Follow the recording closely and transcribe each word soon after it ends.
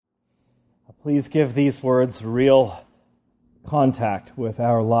Please give these words real contact with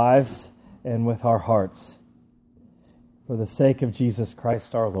our lives and with our hearts. For the sake of Jesus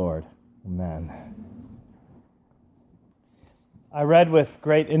Christ our Lord. Amen. I read with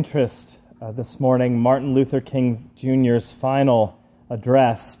great interest this morning Martin Luther King Jr.'s final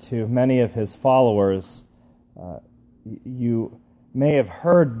address to many of his followers. You may have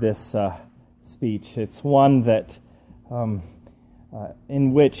heard this speech. It's one that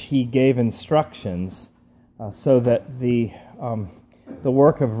in which he gave instructions so that the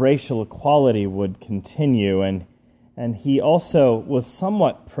work of racial equality would continue, and he also was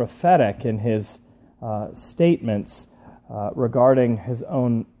somewhat prophetic in his statements regarding his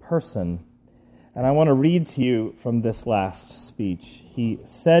own person. And I want to read to you from this last speech. He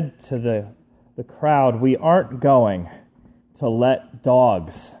said to the crowd, "We aren't going to let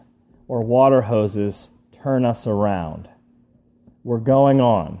dogs or water hoses turn us around. We're going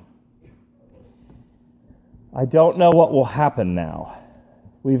on. I don't know what will happen now.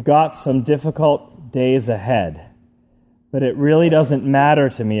 We've got some difficult days ahead, but it really doesn't matter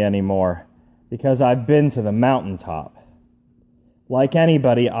to me anymore because I've been to the mountaintop. Like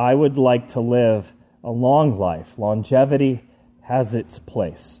anybody, I would like to live a long life. Longevity has its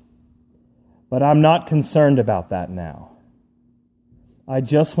place. But I'm not concerned about that now. I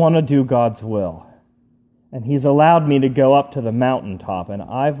just want to do God's will. And He's allowed me to go up to the mountaintop, and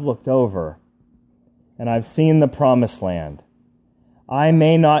I've looked over, and I've seen the promised land. I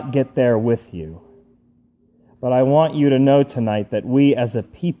may not get there with you, but I want you to know tonight that we as a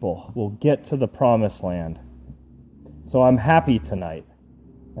people will get to the promised land. So I'm happy tonight,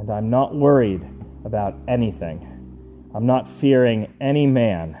 and I'm not worried about anything. I'm not fearing any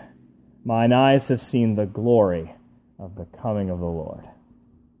man. Mine eyes have seen the glory of the coming of the Lord."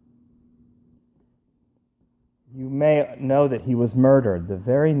 You may know that he was murdered the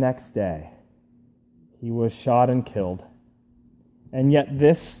very next day. He was shot and killed. And yet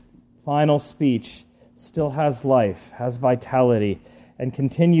this final speech still has life, has vitality, and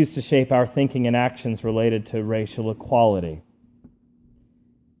continues to shape our thinking and actions related to racial equality.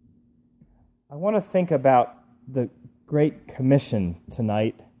 I want to think about the Great Commission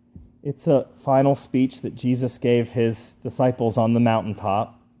tonight. It's a final speech that Jesus gave his disciples on the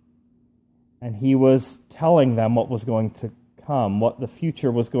mountaintop. And he was telling them what was going to come, what the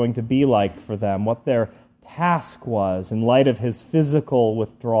future was going to be like for them, what their task was in light of his physical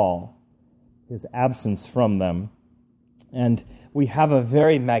withdrawal, his absence from them. And we have a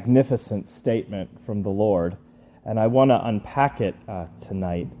very magnificent statement from the Lord, and I want to unpack it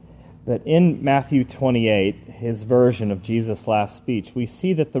tonight. That in Matthew 28, his version of Jesus' last speech, we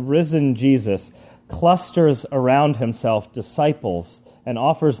see that the risen Jesus clusters around himself disciples and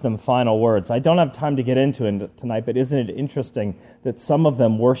offers them final words. I don't have time to get into it tonight, but isn't it interesting that some of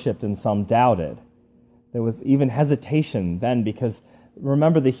them worshipped and some doubted? There was even hesitation then because,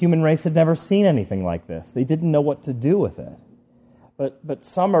 remember, the human race had never seen anything like this. They didn't know what to do with it. But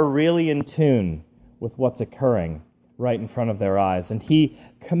some are really in tune with what's occurring right in front of their eyes. And he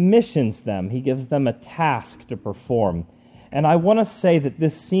commissions them. He gives them a task to perform. And I want to say that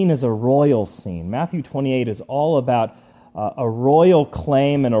this scene is a royal scene. Matthew 28 is all about a royal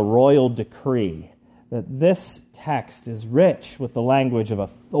claim and a royal decree. That this text is rich with the language of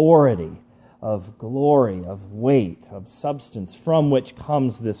authority, of glory, of weight, of substance, from which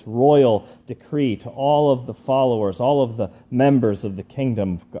comes this royal decree to all of the followers, all of the members of the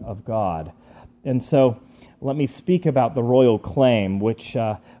kingdom of God. And so let me speak about the royal claim, which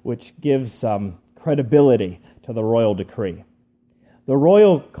gives credibility to the royal decree. The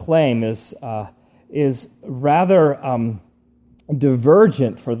royal claim is rather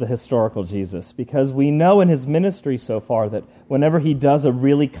divergent for the historical Jesus, because we know in his ministry so far that whenever he does a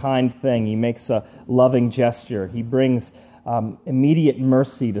really kind thing, he makes a loving gesture, he brings immediate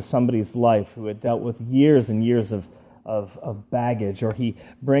mercy to somebody's life who had dealt with years and years of baggage, or he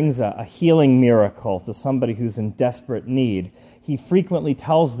brings a healing miracle to somebody who's in desperate need. He frequently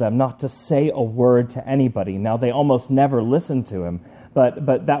tells them not to say a word to anybody. Now, they almost never listen to him, but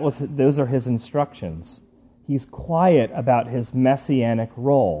those are his instructions. He's quiet about his messianic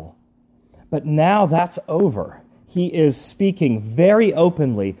role. But now that's over. He is speaking very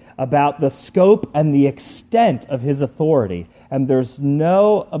openly about the scope and the extent of his authority, and there's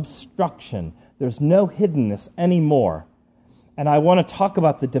no obstruction. There's no hiddenness anymore. And I want to talk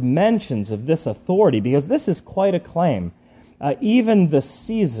about the dimensions of this authority, because this is quite a claim. Even the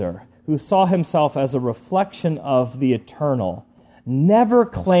Caesar, who saw himself as a reflection of the eternal, never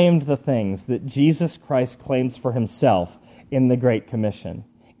claimed the things that Jesus Christ claims for himself in the Great Commission.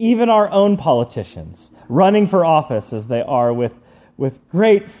 Even our own politicians, running for office as they are with with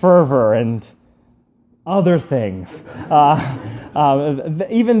great fervor and other things.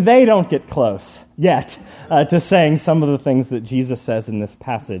 Even they don't get close yet to saying some of the things that Jesus says in this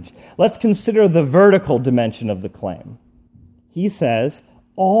passage. Let's consider the vertical dimension of the claim. He says,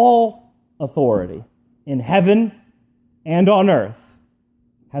 all authority in heaven and on earth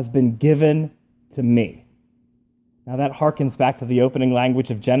has been given to me. Now that harkens back to the opening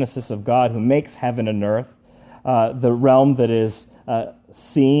language of Genesis of God who makes heaven and earth, the realm that is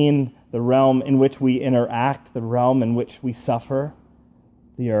seen, the realm in which we interact, the realm in which we suffer,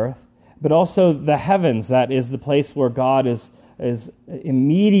 the earth, but also the heavens, that is the place where God is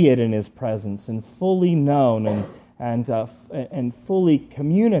immediate in his presence and fully known and fully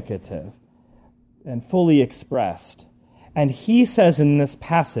communicative and fully expressed. And he says in this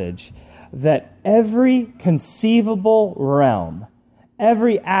passage that every conceivable realm,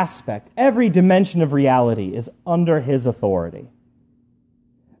 every aspect, every dimension of reality is under his authority.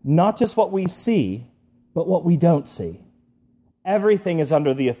 Not just what we see, but what we don't see. Everything is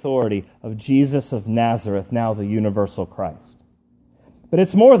under the authority of Jesus of Nazareth, now the universal Christ. But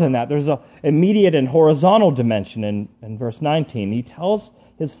it's more than that. There's an immediate and horizontal dimension in verse 19. He tells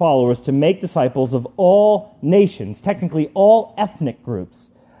his followers to make disciples of all nations, technically all ethnic groups.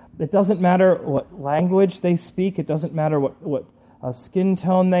 It doesn't matter what language they speak. It doesn't matter what skin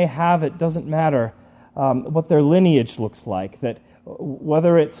tone they have. It doesn't matter what their lineage looks like. That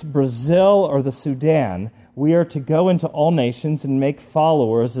whether it's Brazil or the Sudan, we are to go into all nations and make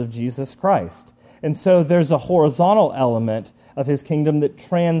followers of Jesus Christ. And so there's a horizontal element of his kingdom that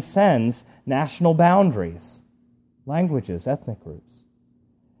transcends national boundaries, languages, ethnic groups.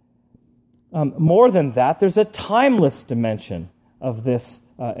 More than that, there's a timeless dimension of this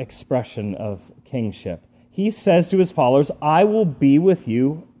expression of kingship. He says to his followers, I will be with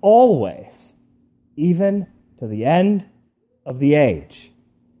you always, even to the end of the age.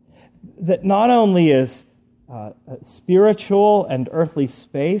 That not only is spiritual and earthly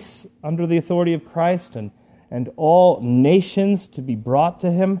space under the authority of Christ and all nations to be brought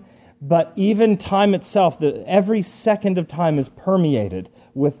to him, but even time itself, that every second of time is permeated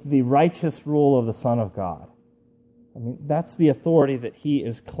with the righteous rule of the Son of God. I mean, that's the authority that he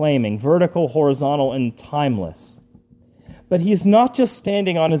is claiming, vertical, horizontal, and timeless. But he's not just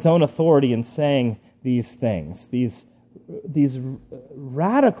standing on his own authority and saying these things, these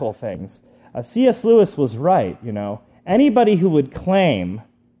radical things. C.S. Lewis was right, Anybody who would claim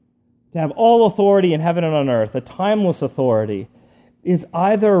to have all authority in heaven and on earth, a timeless authority, is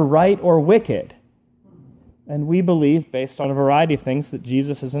either right or wicked. And we believe, based on a variety of things, that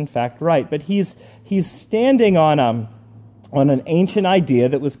Jesus is in fact right. But he's standing on an ancient idea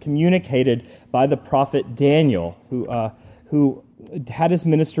that was communicated by the prophet Daniel, who had his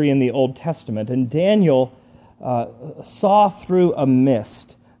ministry in the Old Testament. And Daniel saw through a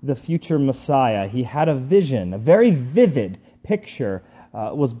mist the future Messiah. He had a vision, a very vivid picture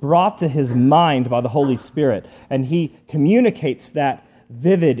was brought to his mind by the Holy Spirit. And he communicates that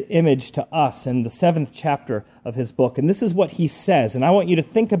vivid image to us in the 7th chapter of his book. And this is what he says. And I want you to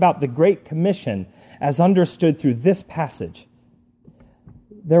think about the Great Commission as understood through this passage.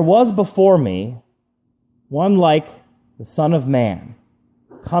 There was before me one like the Son of Man,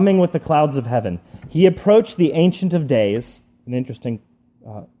 coming with the clouds of heaven. He approached the Ancient of Days, an interesting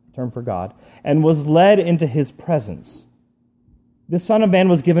term for God, and was led into his presence. The Son of Man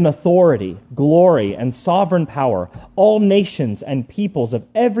was given authority, glory, and sovereign power. All nations and peoples of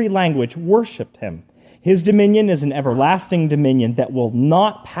every language worshipped him. His dominion is an everlasting dominion that will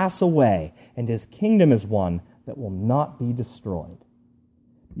not pass away, and his kingdom is one that will not be destroyed.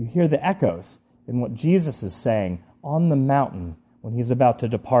 You hear the echoes in what Jesus is saying on the mountain when he's about to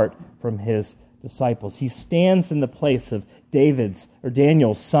depart from his disciples. He stands in the place of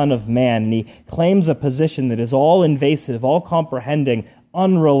Daniel's Son of Man, and he claims a position that is all-invasive, all-comprehending,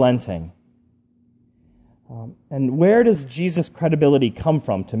 unrelenting. And where does Jesus' credibility come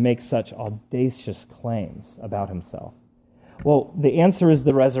from to make such audacious claims about himself? Well, the answer is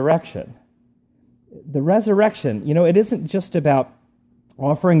the resurrection. The resurrection, it isn't just about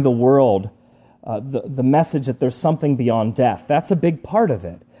offering the world the message that there's something beyond death. That's a big part of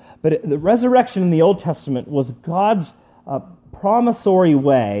it. But the resurrection in the Old Testament was God's promissory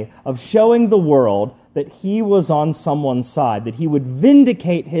way of showing the world that he was on someone's side, that he would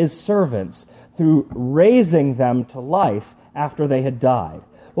vindicate his servants through raising them to life after they had died.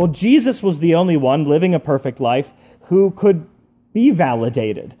 Well, Jesus was the only one living a perfect life who could be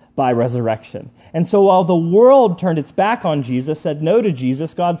validated by resurrection. And so while the world turned its back on Jesus, said no to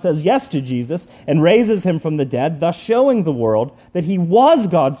Jesus, God says yes to Jesus and raises him from the dead, thus showing the world that he was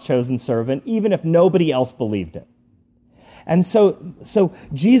God's chosen servant, even if nobody else believed it. And so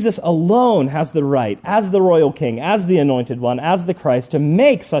Jesus alone has the right, as the royal king, as the anointed one, as the Christ, to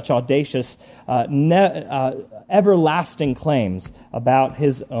make such audacious, everlasting claims about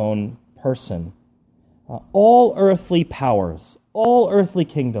his own person. All earthly powers, all earthly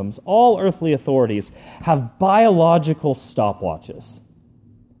kingdoms, all earthly authorities have biological stopwatches.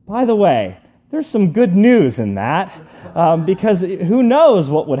 By the way, there's some good news in that, because who knows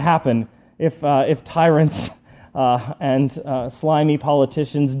what would happen if tyrants and slimy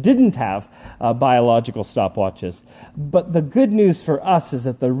politicians didn't have biological stopwatches. But the good news for us is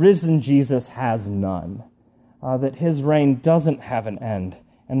that the risen Jesus has none, that his reign doesn't have an end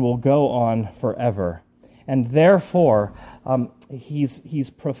and will go on forever. And therefore, he's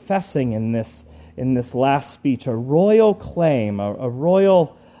professing in this last speech a royal claim, a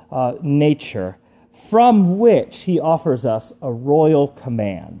royal nature, from which he offers us a royal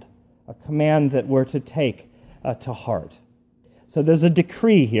command, a command that we're to take to heart. So there's a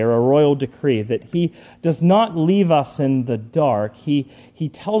decree here, a royal decree, that he does not leave us in the dark. He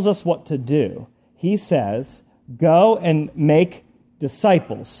tells us what to do. He says, go and make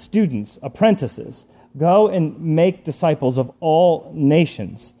disciples, students, apprentices. Go and make disciples of all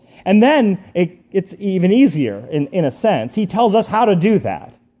nations. And then it's even easier, in a sense. He tells us how to do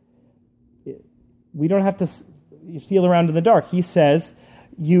that. We don't have to feel around in the dark. He says,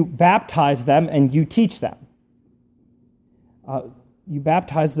 you baptize them and you teach them. You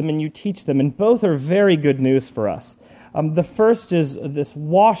baptize them and you teach them. And both are very good news for us. The first is this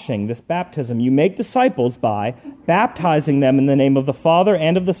washing, this baptism. You make disciples by baptizing them in the name of the Father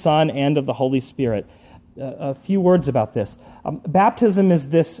and of the Son and of the Holy Spirit. A few words about this. Baptism is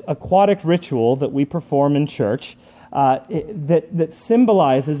this aquatic ritual that we perform in church that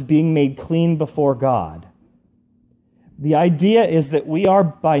symbolizes being made clean before God. The idea is that we are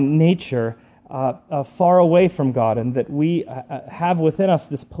by nature far away from God, and that we have within us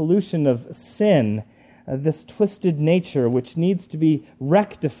this pollution of sin, this twisted nature which needs to be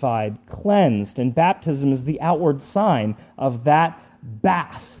rectified, cleansed, and baptism is the outward sign of that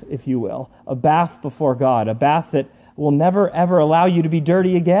bath, if you will, a bath before God, a bath that will never ever allow you to be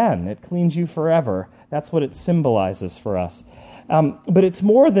dirty again. It cleans you forever. That's what it symbolizes for us. But it's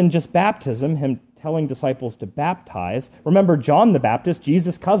more than just baptism, him telling disciples to baptize. Remember, John the Baptist,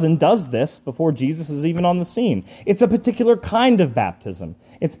 Jesus' cousin, does this before Jesus is even on the scene. It's a particular kind of baptism.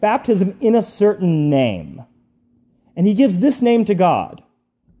 It's baptism in a certain name. And he gives this name to God.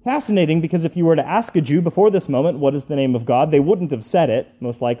 Fascinating, because if you were to ask a Jew before this moment, what is the name of God, they wouldn't have said it,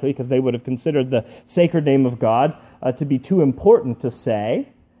 most likely, because they would have considered the sacred name of God to be too important to say.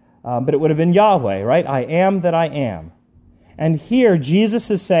 But it would have been Yahweh, right? I am that I am. And here,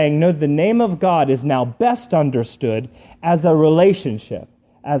 Jesus is saying, no, the name of God is now best understood as a relationship,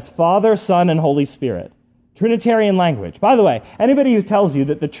 as Father, Son, and Holy Spirit. Trinitarian language. By the way, anybody who tells you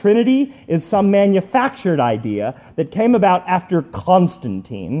that the Trinity is some manufactured idea that came about after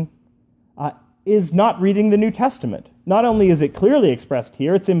Constantine is not reading the New Testament. Not only is it clearly expressed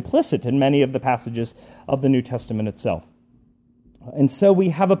here, it's implicit in many of the passages of the New Testament itself. And so we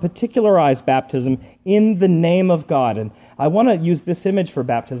have a particularized baptism in the name of God. And I want to use this image for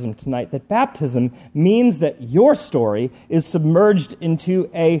baptism tonight, that baptism means that your story is submerged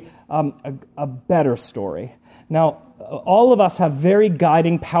into a better story. Now, all of us have very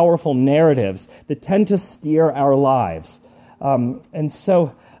guiding, powerful narratives that tend to steer our lives. And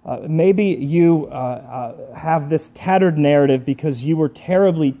so maybe you have this tattered narrative because you were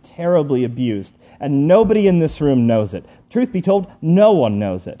terribly, terribly abused, and nobody in this room knows it. Truth be told, no one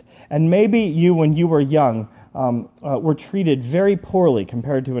knows it. And maybe you, when you were young, were treated very poorly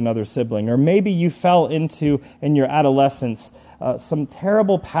compared to another sibling. Or maybe you fell into, in your adolescence, some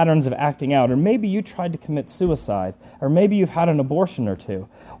terrible patterns of acting out. Or maybe you tried to commit suicide. Or maybe you've had an abortion or two.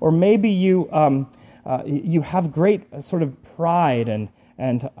 Or maybe you have great sort of pride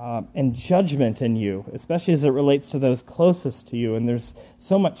and judgment in you, especially as it relates to those closest to you, and there's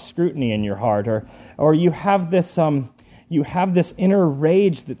so much scrutiny in your heart. Or you have this inner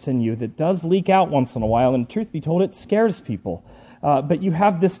rage that's in you that does leak out once in a while, and truth be told, it scares people. But you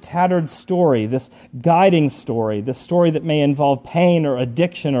have this tattered story, this guiding story, this story that may involve pain or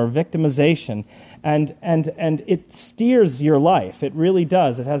addiction or victimization, and it steers your life. It really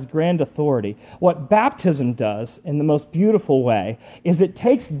does. It has grand authority. What baptism does, in the most beautiful way, is it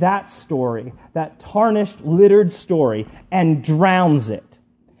takes that story, that tarnished, littered story, and drowns it.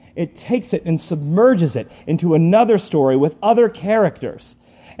 It takes it and submerges it into another story with other characters.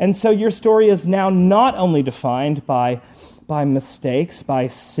 And so your story is now not only defined by mistakes, by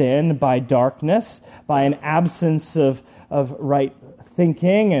sin, by darkness, by an absence of right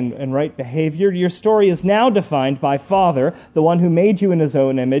thinking and right behavior. Your story is now defined by Father, the one who made you in his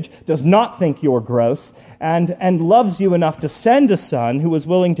own image, does not think you're gross, and loves you enough to send a Son who was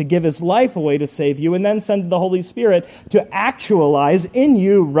willing to give his life away to save you, and then send the Holy Spirit to actualize in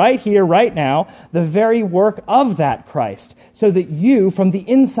you right here, right now, the very work of that Christ, so that you, from the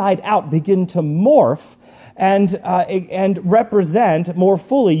inside out, begin to morph and represent more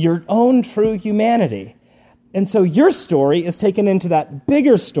fully your own true humanity. And so your story is taken into that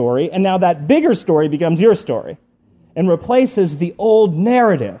bigger story, and now that bigger story becomes your story and replaces the old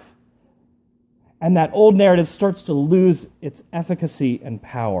narrative. And that old narrative starts to lose its efficacy and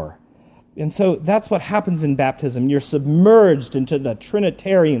power. And so that's what happens in baptism. You're submerged into the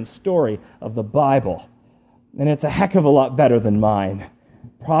Trinitarian story of the Bible. And it's a heck of a lot better than mine,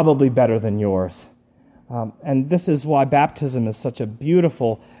 probably better than yours. And this is why baptism is such a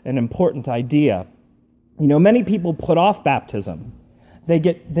beautiful and important idea. You know, many people put off baptism. They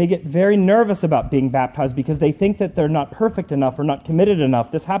get very nervous about being baptized because they think that they're not perfect enough or not committed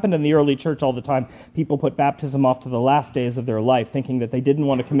enough. This happened in the early church all the time. People put baptism off to the last days of their life, thinking that they didn't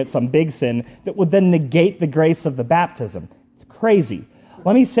want to commit some big sin that would then negate the grace of the baptism. It's crazy.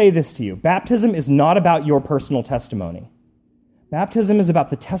 Let me say this to you. Baptism is not about your personal testimony. Baptism is about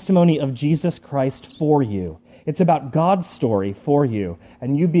the testimony of Jesus Christ for you. It's about God's story for you,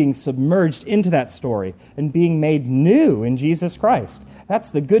 and you being submerged into that story and being made new in Jesus Christ. That's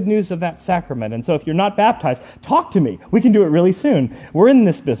the good news of that sacrament. And so if you're not baptized, talk to me. We can do it really soon. We're in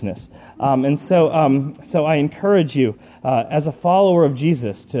this business. So I encourage you, as a follower of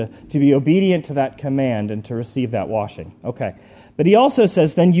Jesus, to be obedient to that command and to receive that washing. Okay. But he also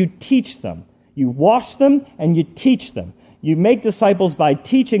says, then you teach them. You wash them and you teach them. You make disciples by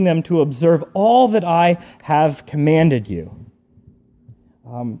teaching them to observe all that I have commanded you.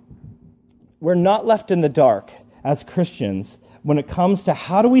 We're not left in the dark as Christians when it comes to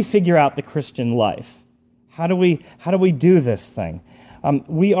how do we figure out the Christian life? How do we do this thing?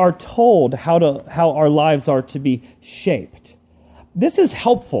 We are told how our lives are to be shaped. This is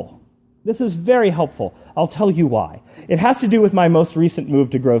helpful. This is very helpful. I'll tell you why. It has to do with my most recent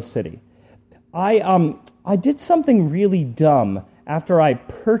move to Grove City. I did something really dumb after I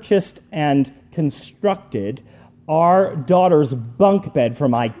purchased and constructed our daughter's bunk bed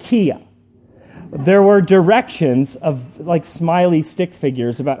from IKEA. There were directions of like smiley stick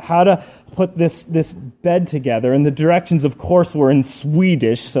figures about how to put this bed together, and the directions, of course, were in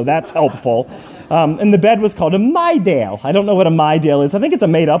Swedish, so that's helpful. And the bed was called a Majdale. I don't know what a Majdale is. I think it's a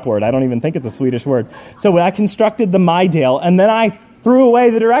made-up word. I don't even think it's a Swedish word. So I constructed the Majdale, and then I threw away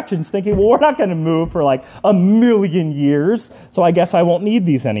the directions, thinking, well, we're not going to move for like 1,000,000 years, so I guess I won't need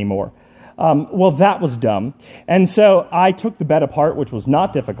these anymore. Well, that was dumb. And so I took the bed apart, which was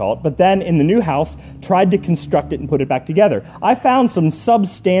not difficult, but then in the new house, tried to construct it and put it back together. I found some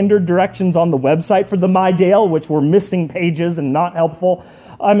substandard directions on the website for the Majdale, which were missing pages and not helpful.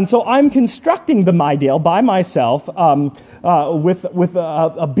 And so I'm constructing the Majdale by myself with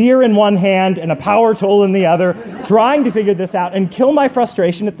a beer in one hand and a power tool in the other, trying to figure this out and kill my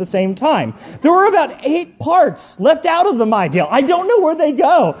frustration at the same time. There were about 8 parts left out of the Majdale. I don't know where they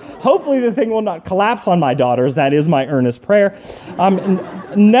go. Hopefully the thing will not collapse on my daughters. That is my earnest prayer.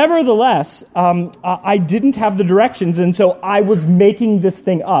 Nevertheless, I didn't have the directions, and so I was making this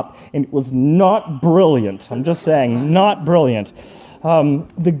thing up, and it was not brilliant. I'm just saying, not brilliant.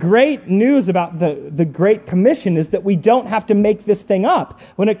 The great news about the Great Commission is that we don't have to make this thing up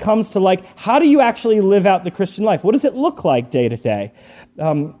when it comes to, like, how do you actually live out the Christian life? What does it look like day to day?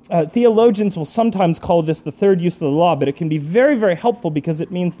 Theologians will sometimes call this the third use of the law, but it can be very, very helpful because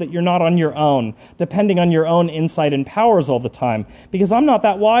it means that you're not on your own, depending on your own insight and powers all the time, because I'm not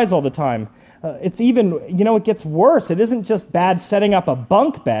that wise all the time. It's even, it gets worse. It isn't just bad setting up a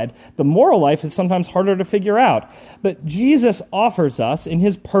bunk bed. The moral life is sometimes harder to figure out. But Jesus offers us, in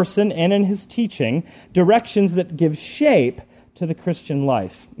his person and in his teaching, directions that give shape to the Christian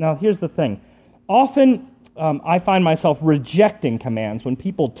life. Now, here's the thing. Often, I find myself rejecting commands. When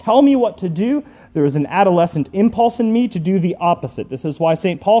people tell me what to do, there is an adolescent impulse in me to do the opposite. This is why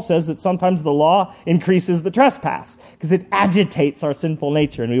St. Paul says that sometimes the law increases the trespass, because it agitates our sinful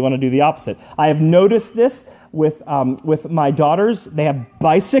nature, and we want to do the opposite. I have noticed this with my daughters. They have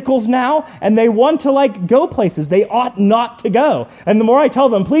bicycles now, and they want to go places they ought not to go. And the more I tell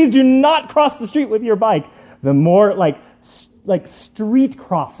them, please do not cross the street with your bike, the more street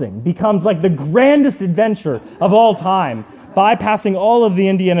crossing becomes the grandest adventure of all time, bypassing all of the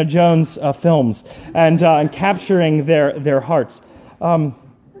Indiana Jones films and capturing their hearts.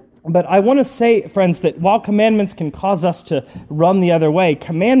 But I want to say, friends, that while commandments can cause us to run the other way,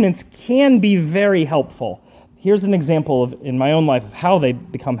 commandments can be very helpful. here's an example in my own life of how they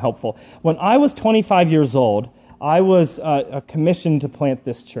become helpful. When I was 25 years old, I was commissioned to plant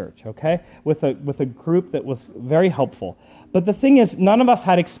this church, okay, with a group that was very helpful. But the thing is, none of us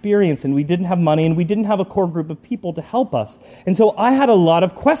had experience, and we didn't have money, and we didn't have a core group of people to help us. And so I had a lot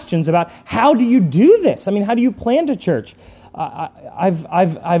of questions about, how do you do this? I mean, how do you plant a church?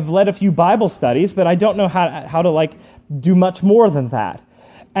 I've led a few Bible studies, but I don't know how to do much more than that.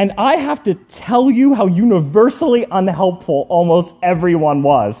 And I have to tell you how universally unhelpful almost everyone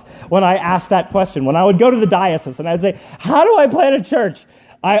was when I asked that question. When I would go to the diocese and I'd say, how do I plant a church?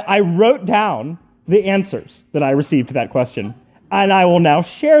 I wrote down the answers that I received to that question, and I will now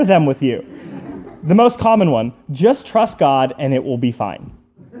share them with you. The most common one, just trust God and it will be fine.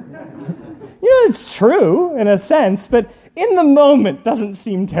 It's true in a sense, but in the moment doesn't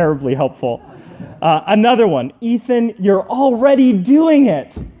seem terribly helpful. Another one, Ethan, you're already doing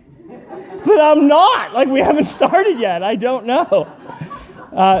it. But I'm not. We haven't started yet. I don't know.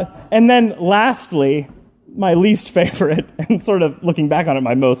 And then lastly, my least favorite, and sort of looking back on it,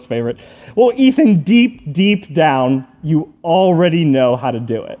 my most favorite. Well, Ethan, deep, deep down, you already know how to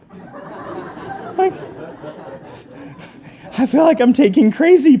do it. I feel like I'm taking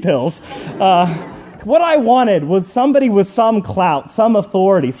crazy pills. What I wanted was somebody with some clout, some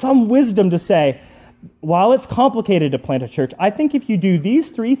authority, some wisdom to say, while it's complicated to plant a church, I think if you do these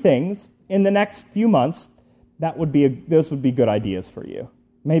 3 things in the next few months, those would be good ideas for you.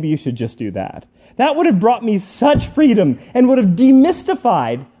 Maybe you should just do that. That would have brought me such freedom and would have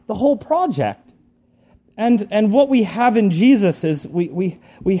demystified the whole project. And what we have in Jesus is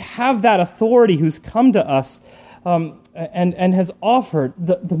we have that authority who's come to us and has offered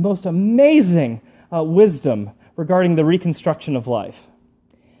the most amazing wisdom regarding the reconstruction of life.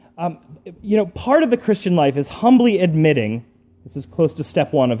 Part of the Christian life is humbly admitting, this is close to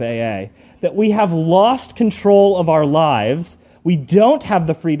step 1 of AA, that we have lost control of our lives, we don't have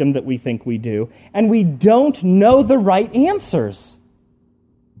the freedom that we think we do, and we don't know the right answers.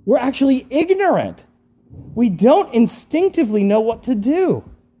 We're actually ignorant. We don't instinctively know what to do.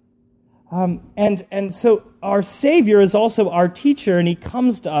 And so our Savior is also our teacher, and he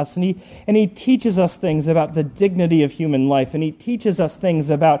comes to us, and he teaches us things about the dignity of human life, and he teaches us things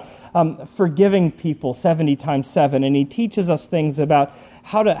about forgiving people 70 times 7, and he teaches us things about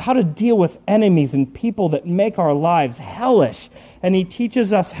how to deal with enemies and people that make our lives hellish, and he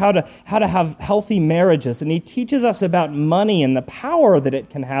teaches us how to have healthy marriages, and he teaches us about money and the power that it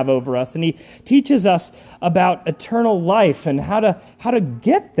can have over us, and he teaches us about eternal life and how to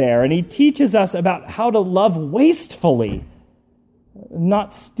get there, and he teaches us about how to love wastefully,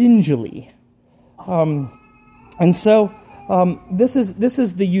 not stingily. This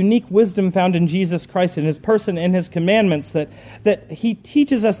is the unique wisdom found in Jesus Christ in his person and his commandments, that he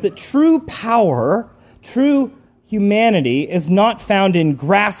teaches us that true power, true humanity is not found in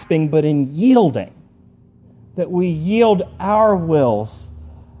grasping but in yielding. That we yield our wills,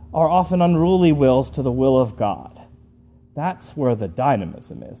 our often unruly wills, to the will of God. That's where the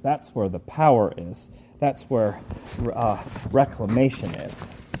dynamism is. That's where the power is. That's where reclamation is.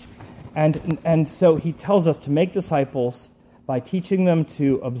 And so he tells us to make disciples by teaching them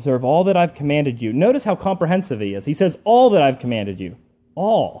to observe all that I've commanded you. Notice how comprehensive he is. He says, all that I've commanded you.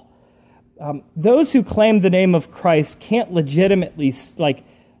 All. Those who claim the name of Christ can't legitimately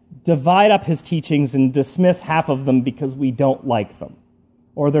divide up his teachings and dismiss half of them because we don't like them,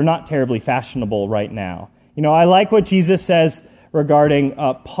 or they're not terribly fashionable right now. I like what Jesus says regarding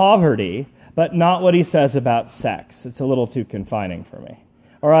poverty, but not what he says about sex. It's a little too confining for me.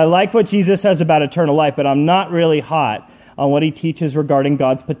 Or I like what Jesus says about eternal life, but I'm not really hot on what he teaches regarding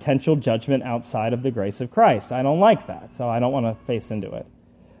God's potential judgment outside of the grace of Christ. I don't like that, so I don't want to face into it.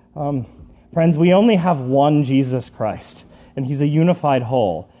 Friends, we only have one Jesus Christ, and he's a unified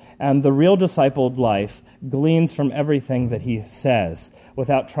whole. And the real discipled life gleans from everything that he says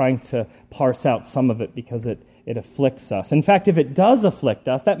without trying to parse out some of it because it afflicts us. In fact, if it does afflict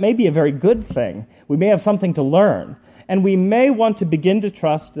us, that may be a very good thing. We may have something to learn. And we may want to begin to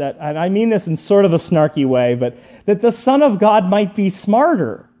trust that, and I mean this in sort of a snarky way, but that the Son of God might be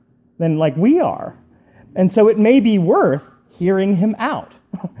smarter than we are. And so it may be worth hearing him out.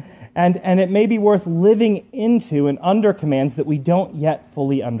 And it may be worth living into and under commands that we don't yet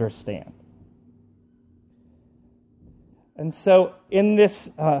fully understand. And so in this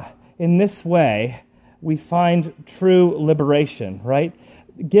way, we find true liberation, right?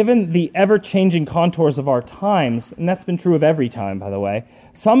 Given the ever-changing contours of our times, and that's been true of every time, by the way,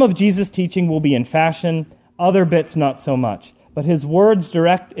 some of Jesus' teaching will be in fashion, other bits not so much. but his words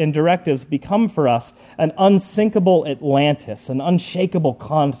and directives become for us an unsinkable Atlantis, an unshakable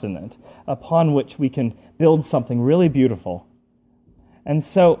continent upon which we can build something really beautiful. And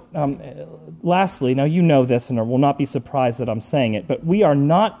so, lastly, now you know this and will not be surprised that I'm saying it, but we are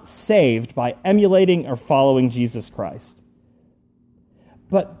not saved by emulating or following Jesus Christ.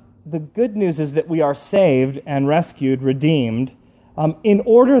 But the good news is that we are saved and rescued, redeemed, in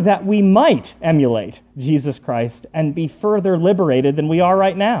order that we might emulate Jesus Christ and be further liberated than we are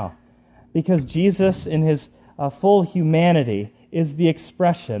right now. Because Jesus, in his full humanity, is the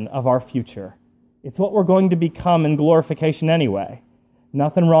expression of our future. It's what we're going to become in glorification anyway.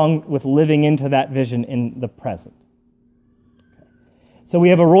 Nothing wrong with living into that vision in the present. So we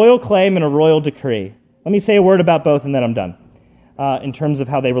have a royal claim and a royal decree. Let me say a word about both and then I'm done, in terms of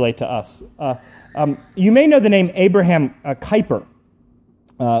how they relate to us. You may know the name Abraham Kuyper,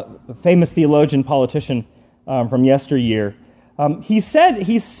 a famous theologian, politician from yesteryear. He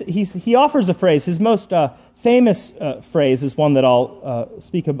offers a phrase. His most famous phrase is one that I'll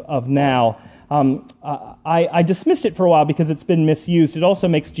speak of now. I dismissed it for a while because it's been misused. It also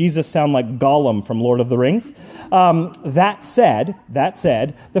makes Jesus sound like Gollum from Lord of the Rings. That said,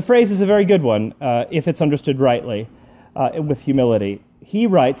 the phrase is a very good one if it's understood rightly, with humility. He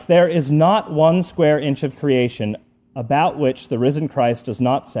writes, "There is not one square inch of creation about which the risen Christ does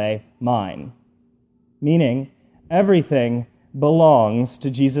not say, 'Mine.'" Meaning, everything belongs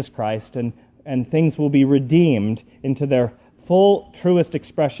to Jesus Christ, and things will be redeemed into their full, truest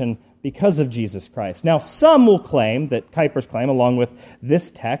expression because of Jesus Christ. Now, some will claim that Kuyper's claim, along with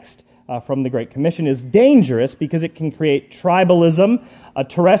this text from the Great Commission, is dangerous because it can create tribalism, a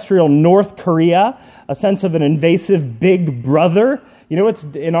terrestrial North Korea, a sense of an invasive big brother. You know, it's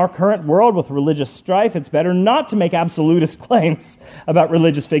in our current world with religious strife, it's better not to make absolutist claims about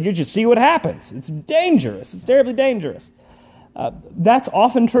religious figures. You see what happens. It's dangerous. It's terribly dangerous. That's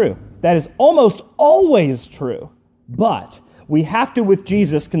often true. That is almost always true. But we have to, with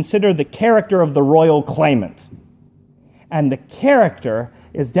Jesus, consider the character of the royal claimant. And the character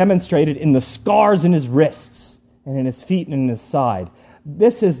is demonstrated in the scars in his wrists and in his feet and in his side.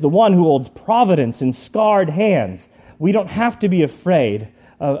 This is the one who holds providence in scarred hands. We don't have to be afraid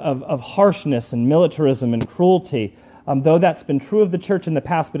of harshness and militarism and cruelty, though that's been true of the church in the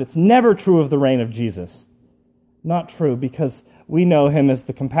past, but it's never true of the reign of Jesus. Not true, because we know him as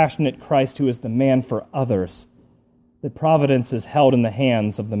the compassionate Christ who is the man for others. That providence is held in the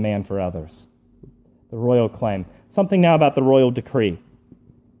hands of the man for others. The royal claim. Something now about the royal decree.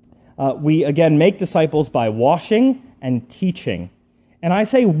 We, again, make disciples by washing and teaching. And I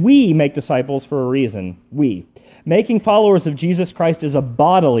say we make disciples for a reason. We. Making followers of Jesus Christ is a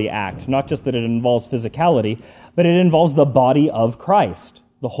bodily act, not just that it involves physicality, but it involves the body of Christ,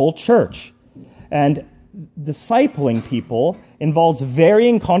 the whole church. And discipling people involves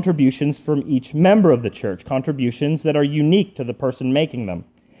varying contributions from each member of the church, contributions that are unique to the person making them.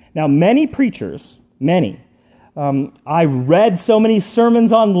 Now, many preachers, I read so many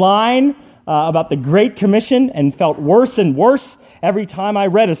sermons online about the Great Commission and felt worse and worse every time I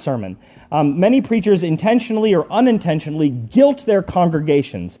read a sermon. Many preachers intentionally or unintentionally guilt their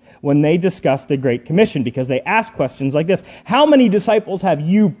congregations when they discuss the Great Commission because they ask questions like this: how many disciples have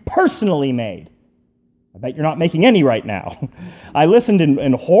you personally made? I bet you're not making any right now. I listened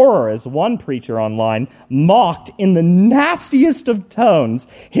in horror as one preacher online mocked in the nastiest of tones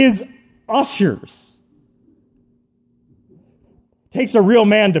his ushers. Takes a real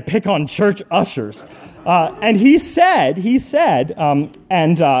man to pick on church ushers. And he said,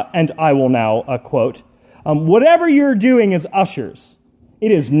 and I will now quote, "Whatever you're doing as ushers,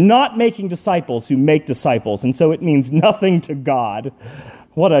 it is not making disciples who make disciples, and so it means nothing to God."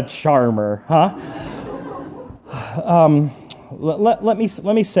 What a charmer, huh? Let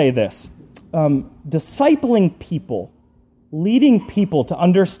me say this. Discipling people, leading people to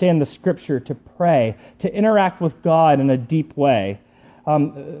understand the Scripture, to pray, to interact with God in a deep way,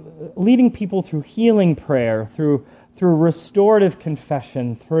 leading people through healing prayer, through restorative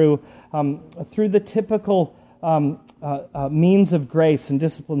confession, through the typical means of grace and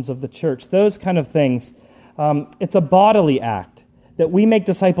disciplines of the church, those kind of things. It's a bodily act. That we make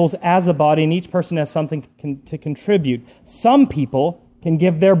disciples as a body, and each person has something to contribute. Some people can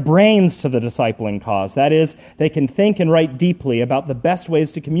give their brains to the discipling cause. That is, they can think and write deeply about the best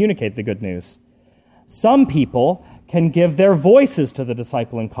ways to communicate the good news. Some people can give their voices to the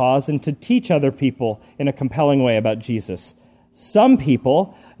discipling cause and to teach other people in a compelling way about Jesus. Some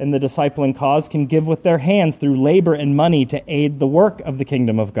people in the discipling cause can give with their hands through labor and money to aid the work of the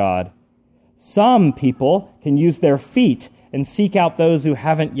kingdom of God. Some people can use their feet and seek out those who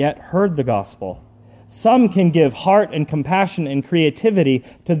haven't yet heard the gospel. Some can give heart and compassion and creativity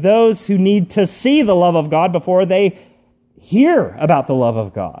to those who need to see the love of God before they hear about the love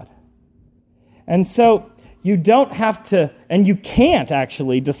of God. And so you don't have to, and you can't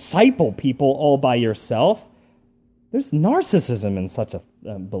actually disciple people all by yourself. There's narcissism in such a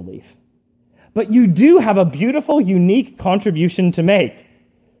belief. But you do have a beautiful, unique contribution to make.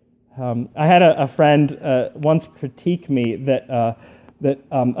 I had a friend once critique me that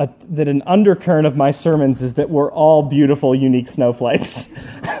an undercurrent of my sermons is that we're all beautiful, unique snowflakes.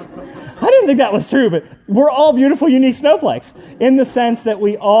 I didn't think that was true, but we're all beautiful, unique snowflakes in the sense that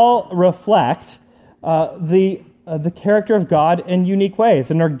we all reflect the character of God in unique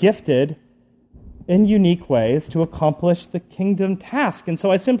ways and are gifted in unique ways to accomplish the kingdom task. And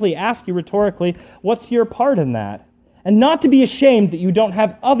so I simply ask you rhetorically, what's your part in that? And not to be ashamed that you don't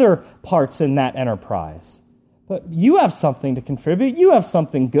have other parts in that enterprise. But you have something to contribute. You have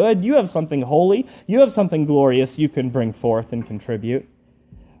something good. You have something holy. You have something glorious you can bring forth and contribute.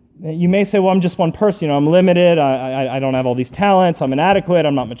 You may say, well, I'm just one person. I'm limited. I don't have all these talents. I'm inadequate.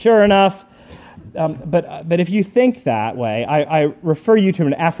 I'm not mature enough. But if you think that way, I refer you to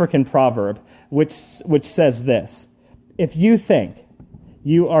an African proverb which says this: if you think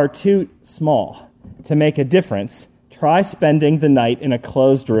you are too small to make a difference, try spending the night in a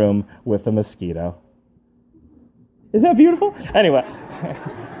closed room with a mosquito. Isn't that beautiful? Anyway,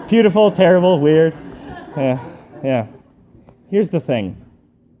 beautiful, terrible, weird. Yeah. Here's the thing.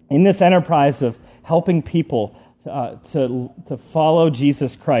 In this enterprise of helping people to follow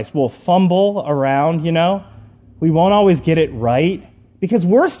Jesus Christ, we'll fumble around, We won't always get it right because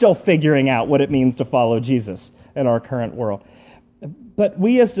we're still figuring out what it means to follow Jesus in our current world. But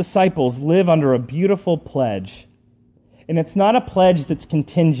we as disciples live under a beautiful pledge. And it's not a pledge that's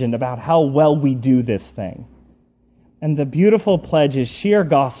contingent about how well we do this thing. And the beautiful pledge is sheer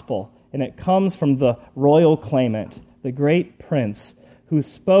gospel, and it comes from the royal claimant, the great prince, who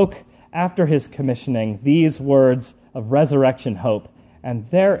spoke after his commissioning these words of resurrection hope. And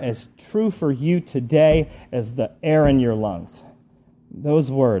they're as true for you today as the air in your lungs.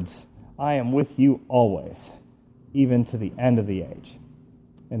 Those words, I am with you always, even to the end of the age.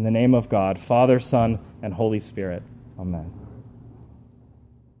 In the name of God, Father, Son, and Holy Spirit. Amen.